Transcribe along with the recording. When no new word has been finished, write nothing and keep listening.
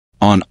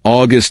On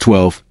August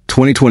 12,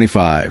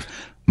 2025,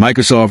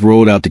 Microsoft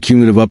rolled out the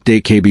cumulative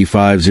update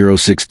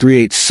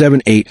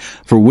KB5063878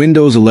 for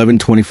Windows 11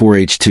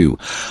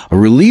 24H2, a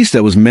release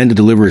that was meant to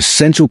deliver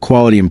essential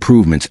quality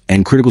improvements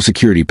and critical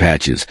security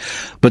patches.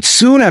 But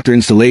soon after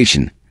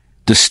installation,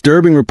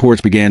 disturbing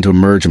reports began to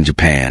emerge from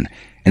Japan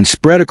and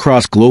spread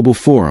across global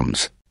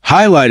forums,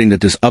 highlighting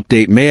that this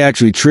update may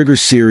actually trigger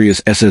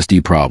serious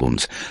SSD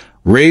problems,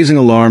 raising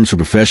alarms for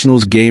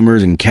professionals,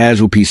 gamers, and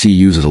casual PC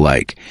users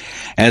alike,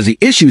 as the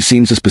issue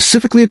seems to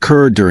specifically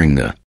occur during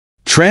the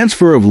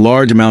transfer of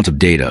large amounts of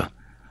data,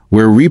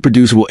 where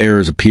reproducible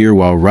errors appear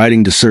while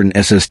writing to certain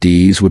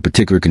SSDs with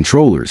particular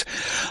controllers,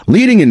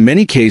 leading in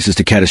many cases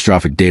to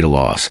catastrophic data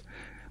loss,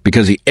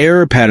 because the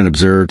error pattern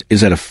observed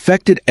is that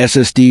affected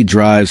SSD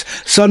drives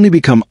suddenly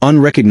become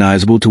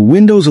unrecognizable to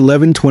Windows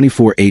 11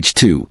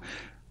 24H2,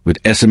 with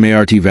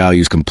S.M.A.R.T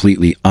values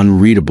completely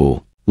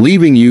unreadable,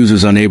 leaving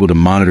users unable to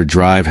monitor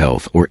drive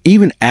health or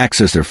even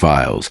access their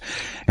files.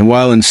 And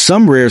while in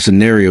some rare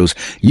scenarios,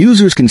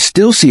 users can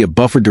still see a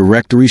buffer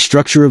directory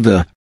structure of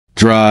the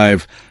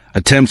drive,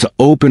 attempts to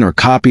open or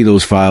copy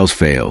those files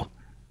fail,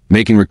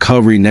 making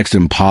recovery next to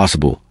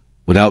impossible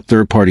without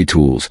third-party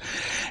tools.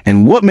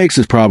 And what makes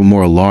this problem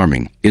more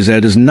alarming is that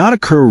it does not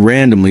occur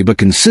randomly but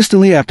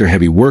consistently after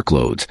heavy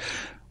workloads,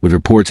 with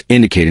reports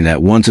indicating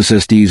that once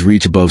SSDs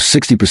reach above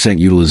 60%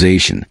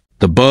 utilization,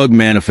 the bug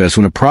manifests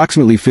when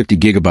approximately 50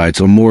 gigabytes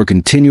or more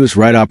continuous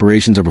write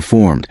operations are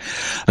performed,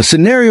 a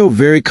scenario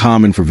very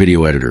common for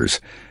video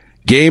editors,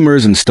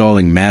 gamers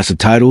installing massive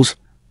titles,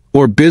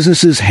 or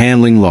businesses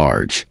handling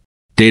large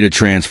data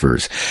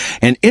transfers.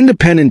 And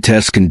independent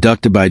tests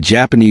conducted by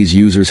Japanese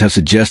users have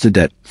suggested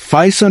that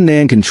Phison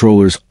NAND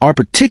controllers are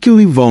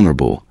particularly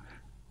vulnerable,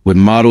 with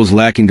models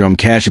lacking DRAM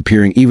cache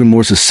appearing even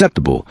more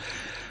susceptible,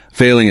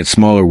 failing at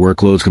smaller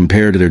workloads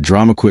compared to their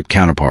DRAM-equipped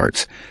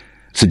counterparts,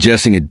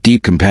 suggesting a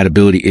deep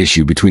compatibility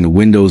issue between the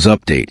Windows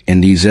update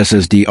and these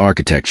SSD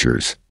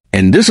architectures.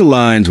 And this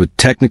aligns with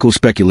technical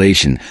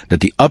speculation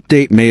that the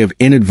update may have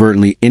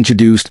inadvertently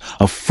introduced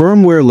a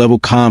firmware-level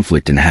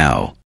conflict in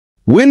how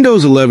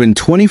Windows 11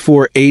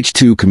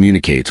 24H2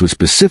 communicates with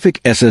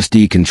specific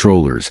SSD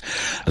controllers,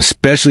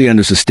 especially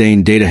under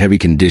sustained data-heavy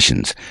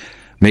conditions,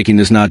 making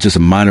this not just a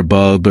minor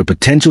bug but a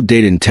potential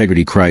data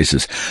integrity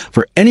crisis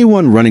for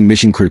anyone running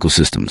mission-critical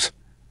systems,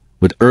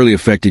 with early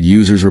affected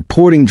users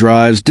reporting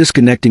drives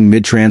disconnecting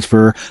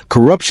mid-transfer,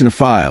 corruption of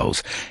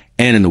files,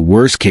 and in the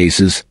worst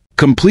cases,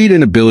 complete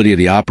inability of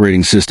the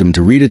operating system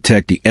to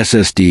redetect the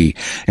SSD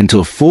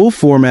until a full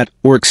format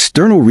or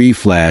external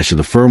reflash of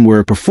the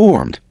firmware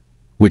performed,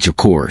 which, of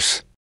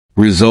course,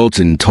 results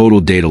in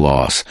total data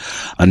loss,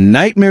 a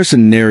nightmare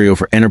scenario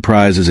for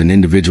enterprises and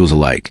individuals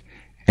alike.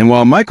 And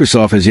while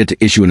Microsoft has yet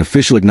to issue an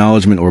official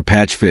acknowledgement or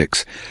patch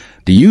fix,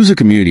 the user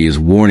community is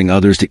warning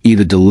others to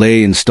either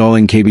delay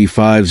installing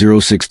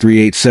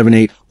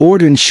KB5063878 or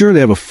to ensure they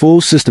have a full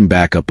system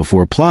backup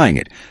before applying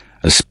it,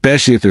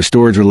 especially if their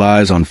storage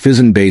relies on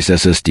Phison-based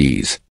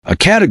SSDs, a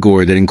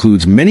category that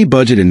includes many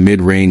budget and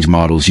mid-range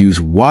models used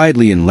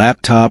widely in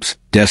laptops,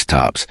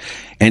 desktops,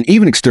 and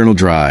even external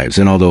drives.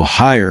 And although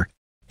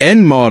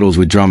higher-end models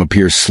with DRAM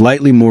appear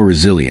slightly more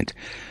resilient,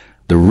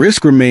 the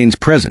risk remains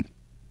present,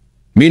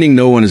 meaning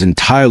no one is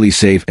entirely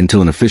safe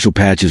until an official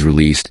patch is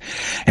released.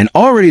 And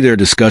already there are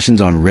discussions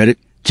on Reddit,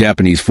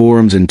 Japanese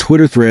forums, and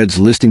Twitter threads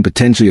listing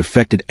potentially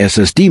affected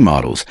SSD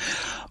models,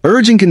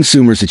 urging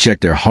consumers to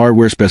check their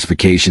hardware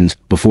specifications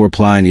before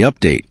applying the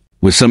update,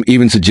 with some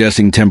even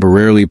suggesting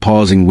temporarily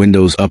pausing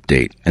Windows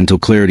Update until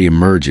clarity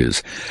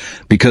emerges,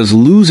 because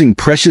losing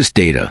precious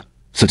data,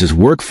 such as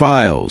work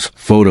files,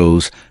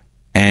 photos,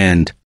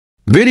 and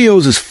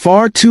videos is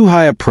far too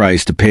high a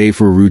price to pay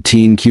for a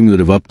routine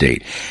cumulative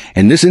update,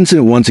 and this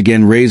incident once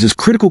again raises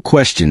critical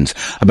questions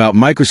about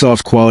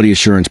Microsoft's quality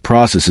assurance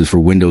processes for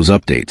Windows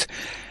updates,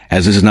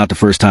 as this is not the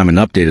first time an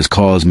update has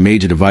caused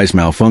major device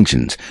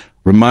malfunctions,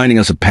 reminding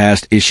us of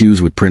past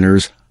issues with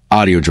printers,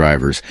 audio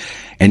drivers,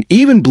 and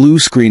even blue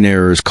screen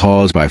errors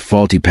caused by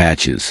faulty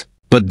patches.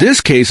 But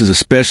this case is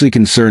especially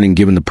concerning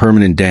given the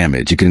permanent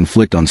damage it can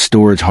inflict on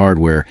storage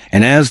hardware,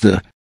 and as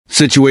the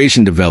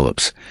situation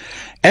develops,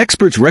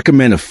 experts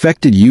recommend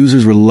affected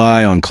users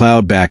rely on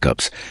cloud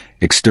backups,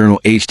 external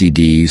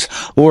HDDs,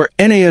 or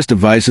NAS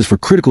devices for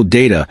critical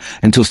data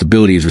until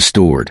stability is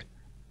restored,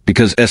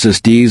 because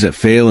SSDs that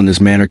fail in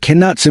this manner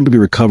cannot simply be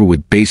recovered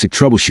with basic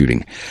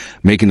troubleshooting,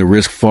 making the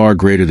risk far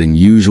greater than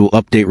usual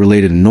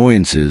update-related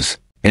annoyances.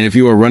 And if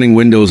you are running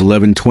Windows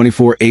 11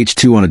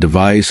 24H2 on a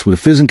device with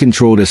a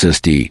Phison-controlled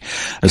SSD,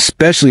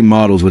 especially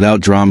models without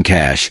DRAM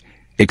cache,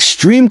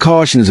 extreme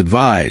caution is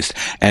advised,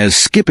 as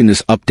skipping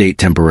this update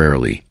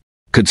temporarily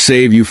could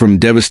save you from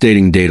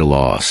devastating data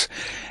loss.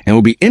 And it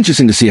will be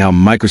interesting to see how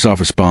Microsoft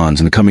responds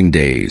in the coming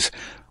days,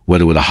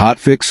 whether with a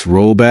hotfix,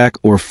 rollback,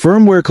 or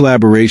firmware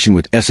collaboration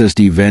with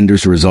SSD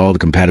vendors to resolve the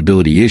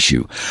compatibility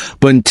issue.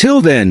 But until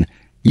then,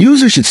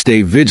 users should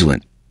stay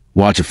vigilant,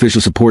 watch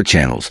official support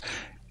channels,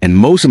 and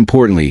most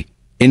importantly,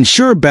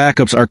 ensure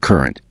backups are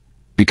current,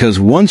 because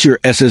once your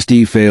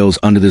SSD fails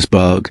under this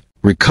bug,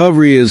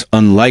 Recovery is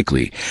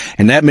unlikely,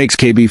 and that makes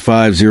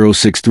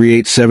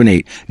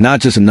KB5063878 not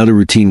just another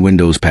routine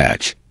Windows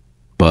patch,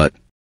 but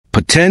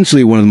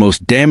potentially one of the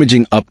most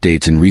damaging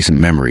updates in recent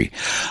memory.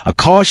 A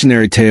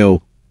cautionary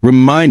tale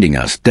reminding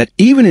us that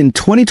even in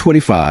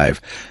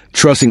 2025,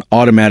 trusting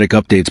automatic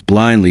updates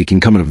blindly can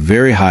come at a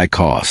very high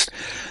cost.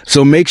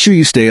 So make sure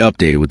you stay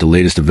updated with the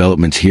latest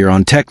developments here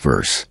on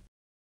TechVerse.